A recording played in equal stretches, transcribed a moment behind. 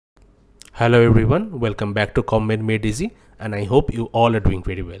Hello everyone, welcome back to CMME Easy, and I hope you all are doing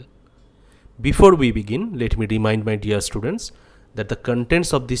very well. Before we begin, let me remind my dear students that the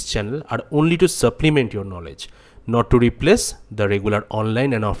contents of this channel are only to supplement your knowledge, not to replace the regular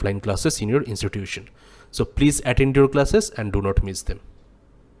online and offline classes in your institution. So please attend your classes and do not miss them.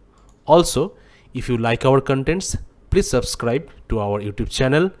 Also, if you like our contents, please subscribe to our YouTube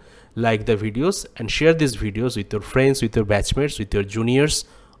channel, like the videos and share these videos with your friends, with your batchmates, with your juniors.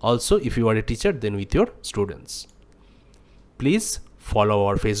 Also, if you are a teacher, then with your students. Please follow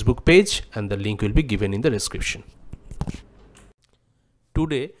our Facebook page and the link will be given in the description.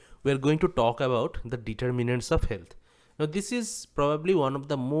 Today, we are going to talk about the determinants of health. Now, this is probably one of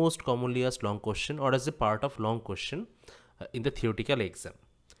the most commonly asked long question or as a part of long question in the theoretical exam.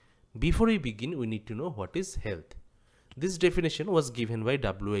 Before we begin, we need to know what is health. This definition was given by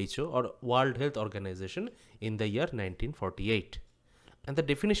WHO or World Health Organization in the year 1948. And the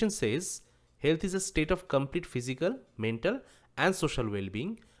definition says, health is a state of complete physical, mental and social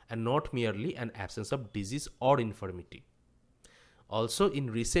well-being and not merely an absence of disease or infirmity. Also,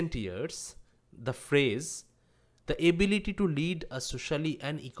 in recent years, the phrase, the ability to lead a socially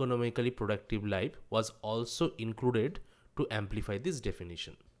and economically productive life was also included to amplify this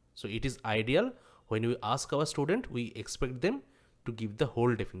definition. So, it is ideal when we ask our student, we expect them to give the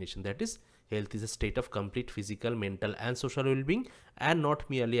whole definition. That is, health is a state of complete physical, mental and social well-being and not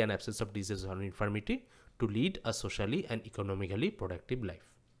merely an absence of disease or infirmity to lead a socially and economically productive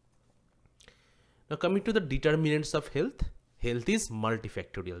life. Now coming to the determinants of health, health is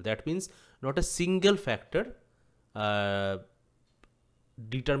multifactorial. That means not a single factor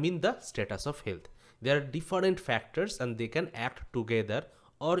determine the status of health. There are different factors and they can act together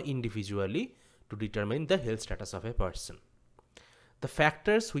or individually to determine the health status of a person. The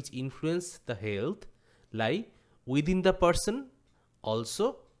factors which influence the health lie within the person,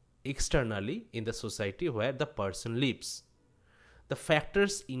 also externally in the society where the person lives. The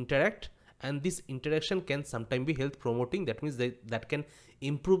factors interact and this interaction can sometimes be health promoting. That means that can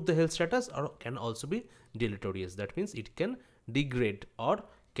improve the health status or can also be deleterious. That means it can degrade or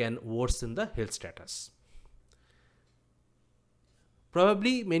can worsen the health status.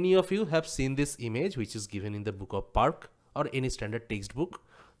 Probably many of you have seen this image which is given in the book of Park or any standard textbook.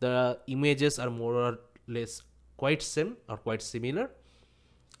 The images are more or less quite same or quite similar.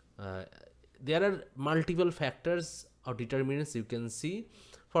 There are multiple factors or determinants you can see.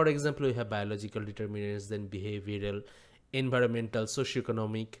 For example, we have biological determinants, then behavioral, environmental,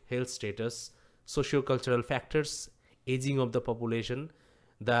 socioeconomic, health status, sociocultural factors, aging of the population,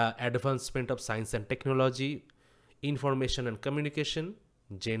 the advancement of science and technology, information and communication,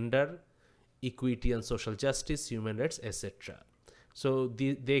 gender, equity and social justice, human rights, etc. So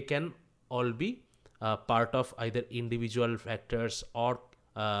they can all be part of either individual factors or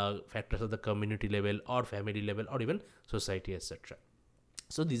factors at the community level or family level or even society, etc.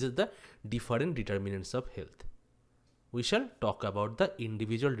 So these are the different determinants of health. We shall talk about the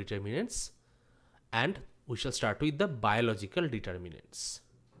individual determinants and we shall start with the biological determinants.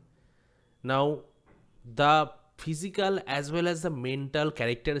 Now, the physical as well as the mental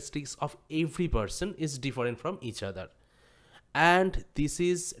characteristics of every person is different from each other, and this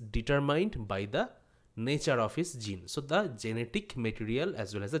is determined by the nature of his gene. So the genetic material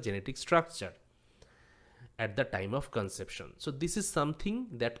as well as the genetic structure at the time of conception. So this is something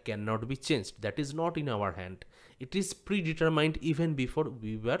that cannot be changed. That is not in our hand. It is predetermined even before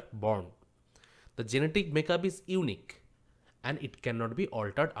we were born. The genetic makeup is unique and it cannot be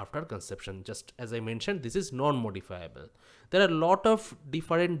altered after conception. Just as I mentioned, this is non-modifiable. There are a lot of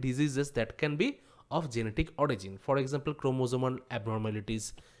different diseases that can be of genetic origin. For example, chromosomal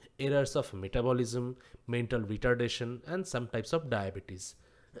abnormalities, errors of metabolism, mental retardation, and some types of diabetes.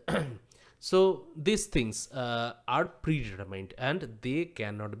 So these things are predetermined and they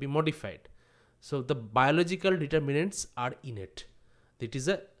cannot be modified. So the biological determinants are innate. It is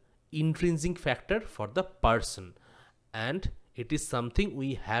an intrinsic factor for the person, and it is something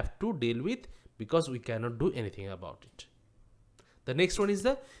we have to deal with because we cannot do anything about it. The next one is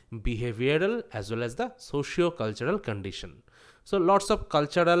the behavioral as well as the socio-cultural condition. So lots of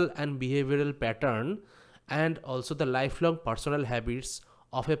cultural and behavioral pattern and also the lifelong personal habits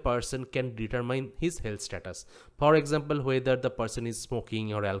of a person can determine his health status. For example, whether the person is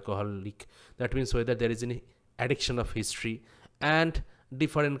smoking or alcoholic, that means whether there is any addiction of history and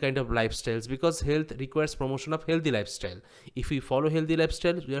different kind of lifestyles, because health requires promotion of healthy lifestyle. If we follow healthy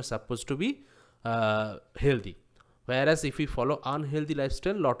lifestyle, we are supposed to be healthy, whereas if we follow unhealthy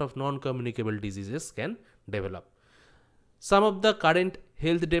lifestyle, lot of non-communicable diseases can develop. Some of the current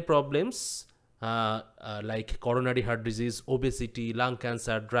health day problems like coronary heart disease, obesity, lung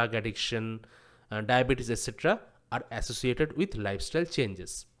cancer, drug addiction, diabetes, etc., are associated with lifestyle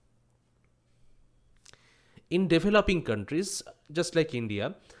changes. In developing countries, just like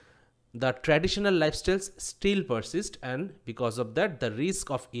India, the traditional lifestyles still persist, and because of that, the risk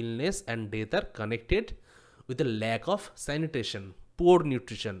of illness and death are connected with the lack of sanitation, poor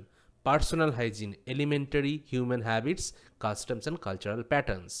nutrition, personal hygiene, elementary human habits, customs, and cultural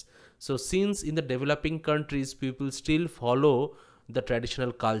patterns. So, since in the developing countries people still follow the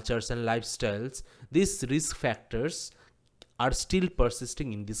traditional cultures and lifestyles, these risk factors are still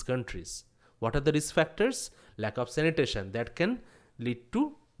persisting in these countries. What are the risk factors? Lack of sanitation that can lead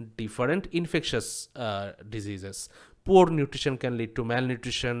to different infectious diseases. Poor nutrition can lead to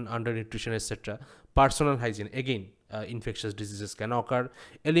malnutrition, undernutrition, etc. Personal hygiene, again, infectious diseases can occur.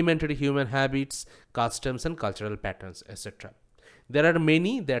 Elementary human habits, customs, and cultural patterns, etc. There are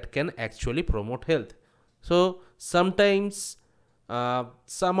many that can actually promote health. So sometimes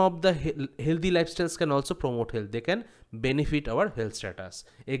some of the healthy lifestyles can also promote health. They can benefit our health status.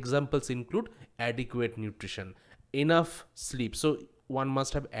 Examples include adequate nutrition, enough sleep. So one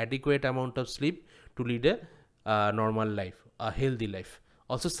must have adequate amount of sleep to lead a normal life, a healthy life.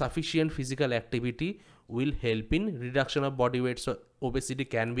 Also, sufficient physical activity will help in reduction of body weight. So obesity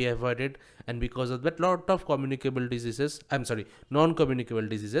can be avoided, and because of that, lot of communicable diseases, non-communicable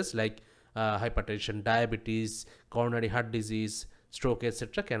diseases like hypertension, diabetes, coronary heart disease, stroke,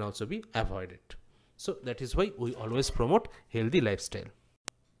 etc., can also be avoided. So that is why we always promote healthy lifestyle.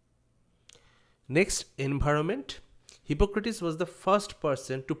 Next, environment. Hippocrates was the first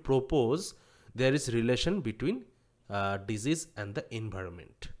person to propose there is relation between disease and the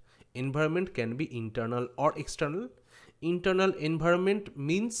environment. Environment can be internal or external. Internal environment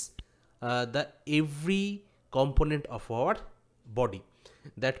means the every component of our body.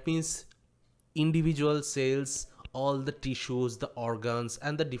 That means individual cells, all the tissues, the organs,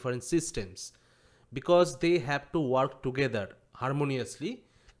 and the different systems, because they have to work together harmoniously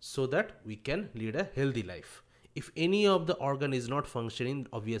so that we can lead a healthy life. If any of the organ is not functioning,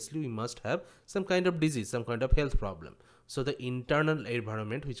 obviously we must have some kind of disease, some kind of health problem. So the internal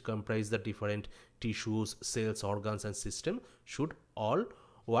environment, which comprise the different tissues, cells, organs, and system, should all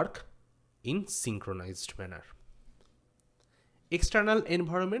work in synchronized manner. External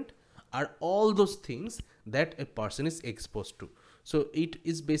environment are all those things that a person is exposed to. So it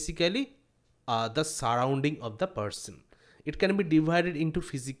is basically the surrounding of the person. It can be divided into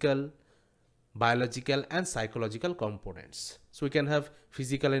physical, biological, and psychological components. So we can have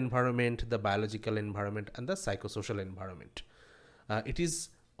physical environment, the biological environment, and the psychosocial environment. It is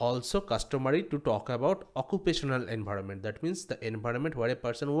also customary to talk about occupational environment. That means the environment where a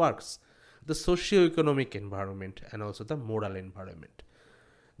person works, the socio-economic environment, and also the moral environment.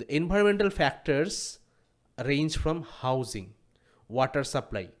 The environmental factors range from housing, water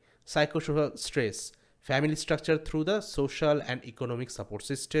supply, psychosocial stress, family structure through the social and economic support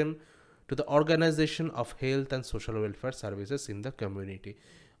system, to the organization of health and social welfare services in the community.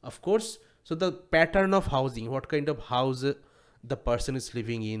 Of course, so the pattern of housing, what kind of house the person is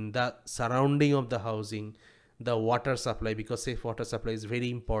living in, the surrounding of the housing, the water supply, because safe water supply is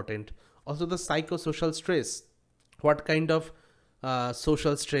very important. Also the psychosocial stress, what kind of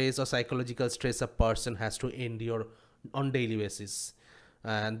social stress or psychological stress a person has to endure on daily basis.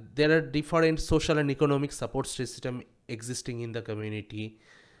 And there are different social and economic support system existing in the community,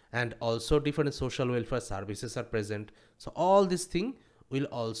 and also different social welfare services are present. So all these things will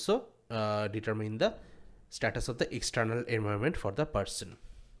also determine the status of the external environment for the person.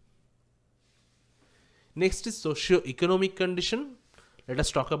 Next is socio-economic condition. Let us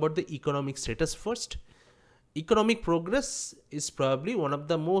talk about the economic status first. Economic progress is probably one of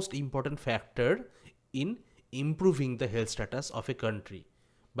the most important factor in improving the health status of a country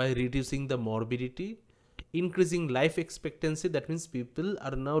by reducing the morbidity, increasing life expectancy. That means people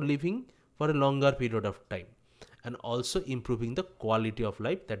are now living for a longer period of time, and also improving the quality of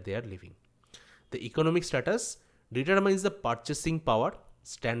life that they are living. The economic status determines the purchasing power,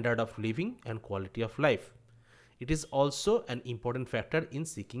 standard of living, and quality of life. It is also an important factor in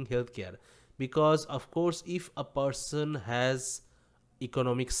seeking healthcare, because of course if a person has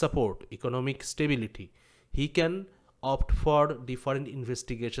economic support, economic stability, he can opt for different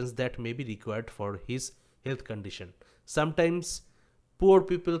investigations that may be required for his health condition. Sometimes poor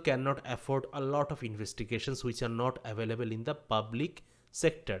people cannot afford a lot of investigations which are not available in the public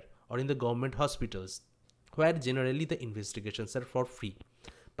sector or in the government hospitals, where generally the investigations are for free.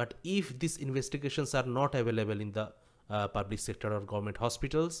 But if these investigations are not available in the public sector or government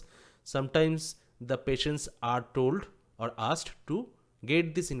hospitals, sometimes the patients are told or asked to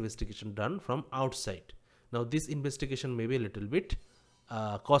get this investigation done from outside. Now this investigation may be a little bit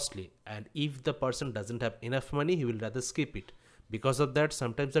costly, and if the person doesn't have enough money, he will rather skip it. Because of that,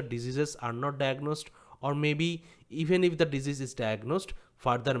 sometimes the diseases are not diagnosed, or maybe even if the disease is diagnosed,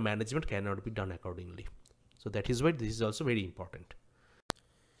 further management cannot be done accordingly. So that is why this is also very important.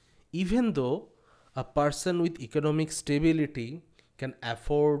 Even though a person with economic stability can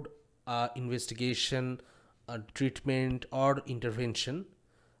afford investigation, treatment or intervention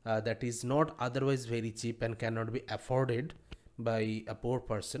that is not otherwise very cheap and cannot be afforded by a poor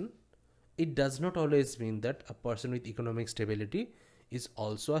person, it does not always mean that a person with economic stability is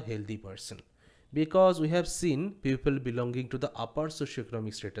also a healthy person. Because we have seen people belonging to the upper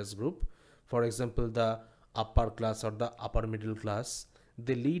socioeconomic status group, for example the upper class or the upper middle class,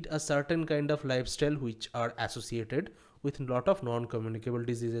 they lead a certain kind of lifestyle which are associated with a lot of non-communicable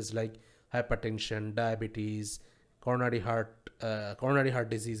diseases like hypertension, diabetes, coronary heart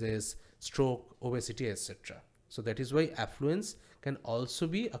diseases, stroke, obesity, etc. So that is why affluence can also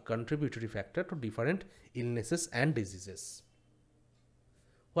be a contributory factor to different illnesses and diseases.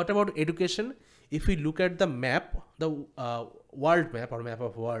 What about education? If we look at the map, the world map or map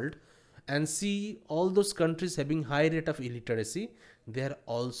of world, and see all those countries having high rate of illiteracy, they are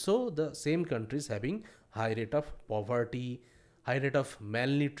also the same countries having high rate of poverty, high rate of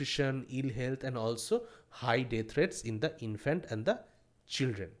malnutrition, ill health, and also high death rates in the infant and the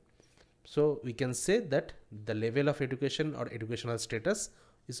children. So we can say that the level of education or educational status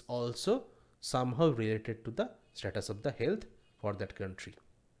is also somehow related to the status of the health for that country.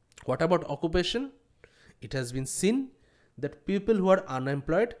 What about occupation? It has been seen that people who are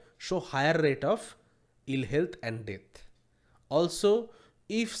unemployed show higher rate of ill health and death. Also,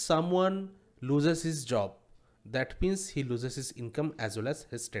 if someone loses his job, that means he loses his income as well as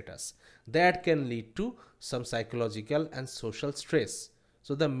his status. That can lead to some psychological and social stress.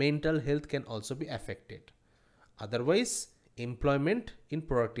 So the mental health can also be affected. Otherwise, employment in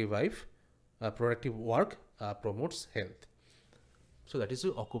productive work promotes health. So that is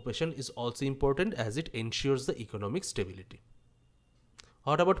why occupation is also important, as it ensures the economic stability.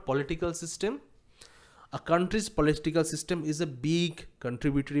 What about political system? A country's political system is a big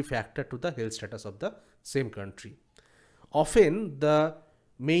contributory factor to the health status of the same country. Often the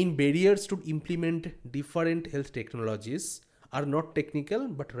main barriers to implement different health technologies are not technical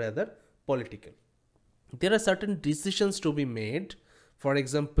but rather political. There are certain decisions to be made, for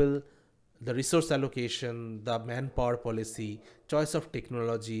example, the resource allocation, the manpower policy, choice of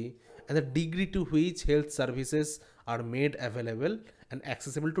technology, and the degree to which health services are made available and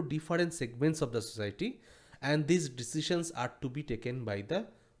accessible to different segments of the society, and these decisions are to be taken by the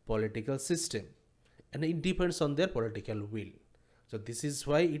political system, and it depends on their political will. So this is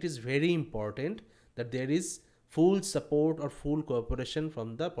why it is very important that there is full support or full cooperation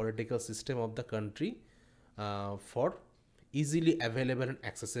from the political system of the country for easily available and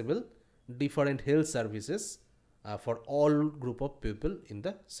accessible different health services for all group of people in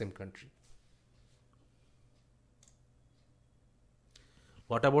the same country.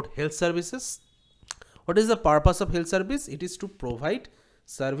 What about health services? What is the purpose of health service? It is to provide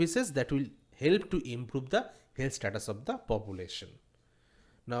services that will help to improve the health status of the population.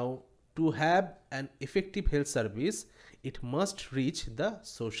 Now, to have an effective health service, it must reach the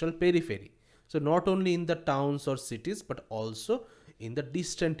social periphery. So not only in the towns or cities, but also in the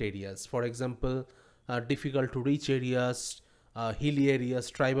distant areas. For example, difficult to reach areas, hilly areas,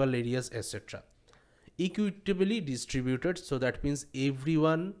 tribal areas, etc. Equitably distributed, so that means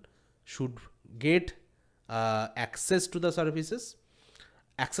everyone should get access to the services,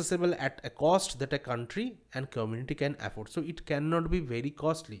 accessible at a cost that a country and community can afford. So it cannot be very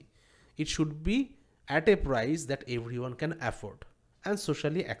costly. It should be at a price that everyone can afford and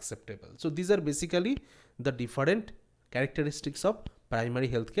socially acceptable. So these are basically the different characteristics of primary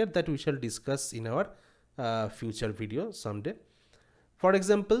healthcare that we shall discuss in our future video someday. For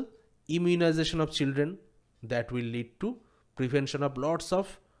example, immunization of children, that will lead to prevention of lots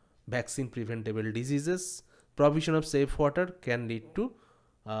of vaccine preventable diseases. Provision of safe water can lead to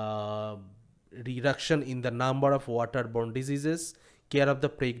reduction in the number of waterborne diseases. Care of the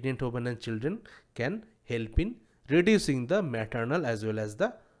pregnant women and children can help in reducing the maternal as well as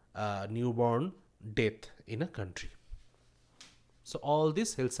the newborn death in a country. So all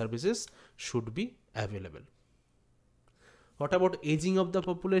these health services should be available. What about aging of the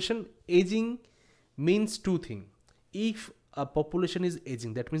population? Aging means two things. If a population is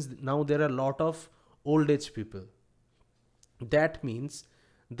aging, that means now there are a lot of old age people. That means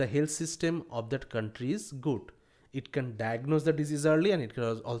the health system of that country is good. It can diagnose the disease early and it can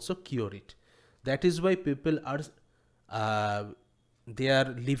also cure it. That is why people are they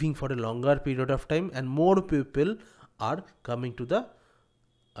are living for a longer period of time, and more people are coming to the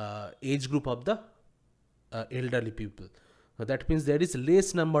age group of the elderly people. So that means there is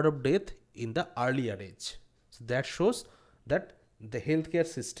less number of death in the earlier age. So that shows that the healthcare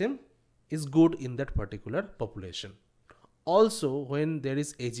system is good in that particular population. Also, when there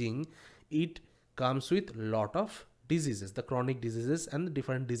is aging, it comes with lot of diseases, the chronic diseases and the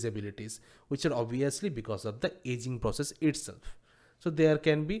different disabilities, which are obviously because of the aging process itself. So there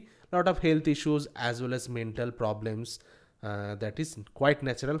can be a lot of health issues as well as mental problems that is quite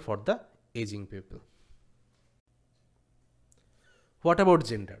natural for the aging people. What about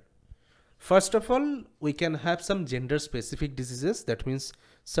gender? First of all, we can have some gender specific diseases. That means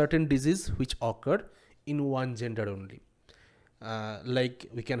certain disease which occur in one gender only. Like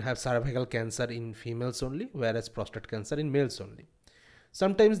we can have cervical cancer in females only, whereas prostate cancer in males only.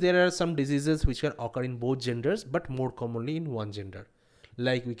 Sometimes there are some diseases which can occur in both genders, but more commonly in one gender.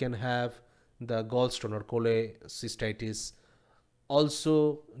 Like we can have the gallstone or cholecystitis,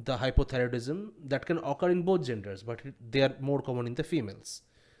 also the hypothyroidism that can occur in both genders, but they are more common in the females.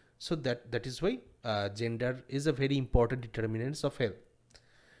 So that is why gender is a very important determinant of health.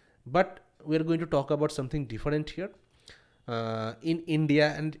 But we are going to talk about something different here. In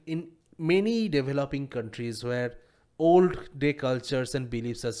India and in many developing countries where old day cultures and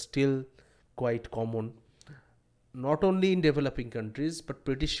beliefs are still quite common, not only in developing countries but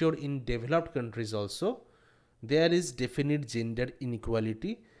pretty sure in developed countries also, there is definite gender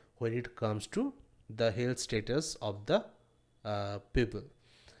inequality when it comes to the health status of the people.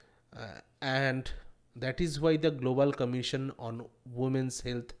 And that is why the Global Commission on Women's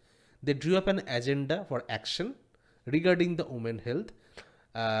Health, they drew up an agenda for action regarding the women health,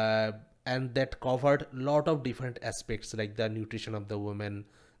 and that covered a lot of different aspects like the nutrition of the women,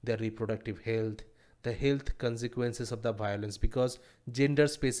 their reproductive health, the health consequences of the violence, because gender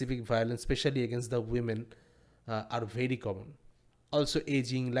specific violence, especially against the women, are very common. Also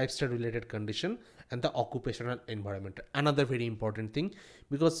aging, lifestyle related condition, and the occupational environment, another very important thing,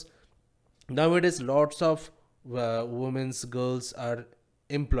 because nowadays lots of women's girls are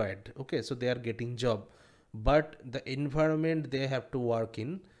employed, okay, so they are getting job, but the environment they have to work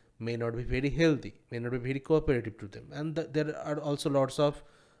in may not be very healthy, may not be very cooperative to them, and there are also lots of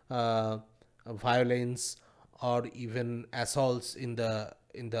violence or even assaults in the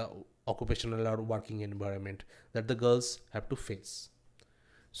occupational or working environment that the girls have to face.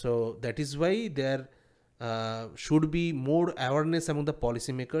 So that is why there should be more awareness among the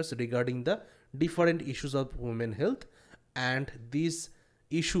policymakers regarding the different issues of women health, and these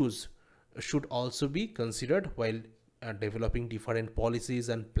issues should also be considered while developing different policies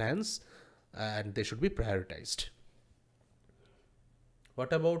and plans, and they should be prioritized.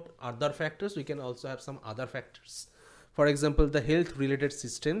 What about other factors? We can also have some other factors. For example, the health related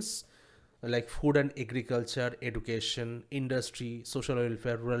systems like food and agriculture, education, industry, social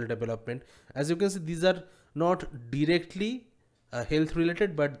welfare, rural development. As you can see, these are not directly health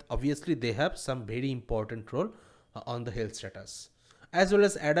related, but obviously they have some very important role on the health status, as well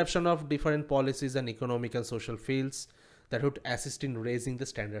as adoption of different policies and economic and social fields that would assist in raising the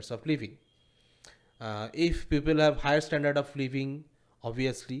standards of living. If people have higher standard of living,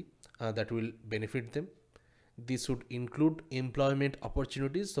 obviously that will benefit them. This would include employment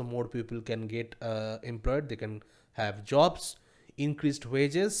opportunities, so more people can get employed, they can have jobs, increased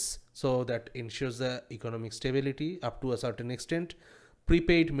wages, so that ensures the economic stability up to a certain extent,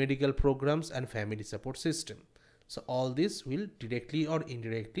 prepaid medical programs and family support system. So all this will directly or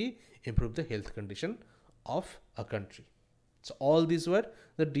indirectly improve the health condition of a country. So all these were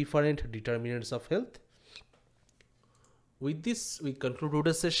the different determinants of health. With this, we conclude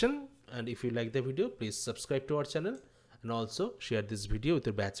today's session, and if you like the video, please subscribe to our channel and also share this video with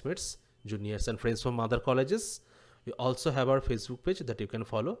your batchmates, juniors and friends from other colleges. We also have our Facebook page that you can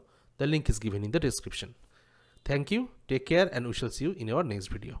follow. The link is given in the description. Thank you, take care, and we shall see you in our next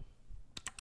video.